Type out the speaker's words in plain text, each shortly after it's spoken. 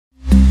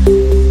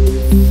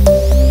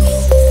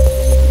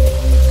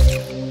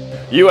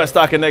U.S.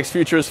 stock index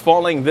futures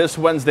falling this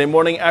Wednesday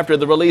morning after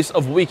the release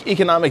of weak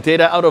economic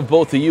data out of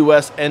both the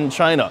U.S. and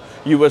China.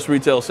 U.S.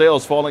 retail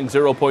sales falling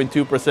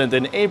 0.2%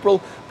 in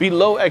April,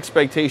 below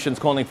expectations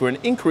calling for an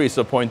increase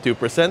of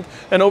 0.2%,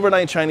 and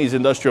overnight Chinese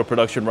industrial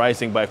production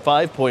rising by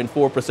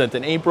 5.4%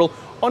 in April.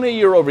 On a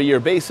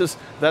year-over-year basis,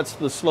 that's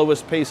the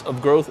slowest pace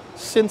of growth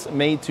since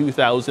May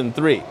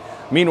 2003.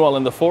 Meanwhile,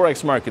 in the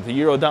forex market, the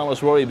euro-dollar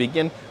already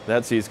begin.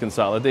 That sees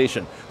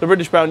consolidation. The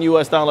British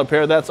pound-U.S. dollar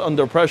pair, that's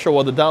under pressure,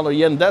 while the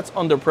dollar-yen, that's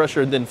under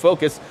pressure and in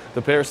focus.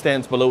 The pair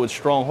stands below its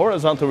strong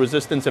horizontal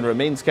resistance and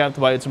remains capped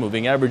by its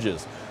moving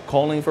averages,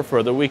 calling for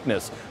further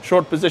weakness.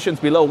 Short positions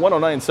below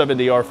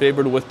 109.70 are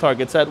favored, with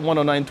targets at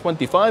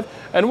 109.25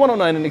 and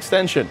 109 in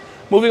extension.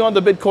 Moving on,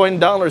 the Bitcoin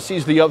dollar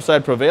sees the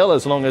upside prevail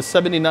as long as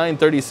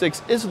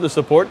 79.36 is the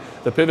support.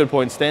 The pivot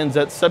point stands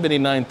at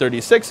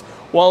 79.36,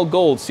 while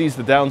gold sees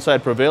the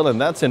downside prevail, and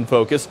that's in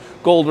focus.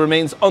 Gold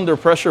remains under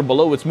pressure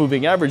below its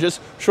moving averages.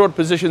 Short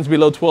positions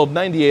below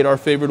 12.98 are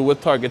favored, with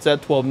targets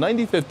at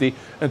 12.90.50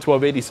 and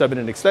 12.87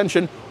 in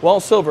extension, while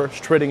silver is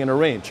trading in a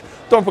range.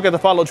 Don't forget to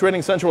follow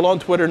Trading Central on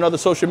Twitter and other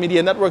social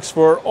media networks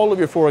for all of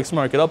your forex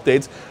market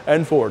updates,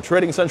 and for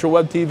Trading Central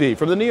Web TV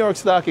from the New York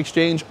Stock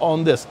Exchange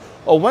on this,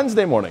 a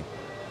Wednesday morning.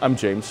 I'm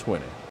James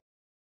Swinney.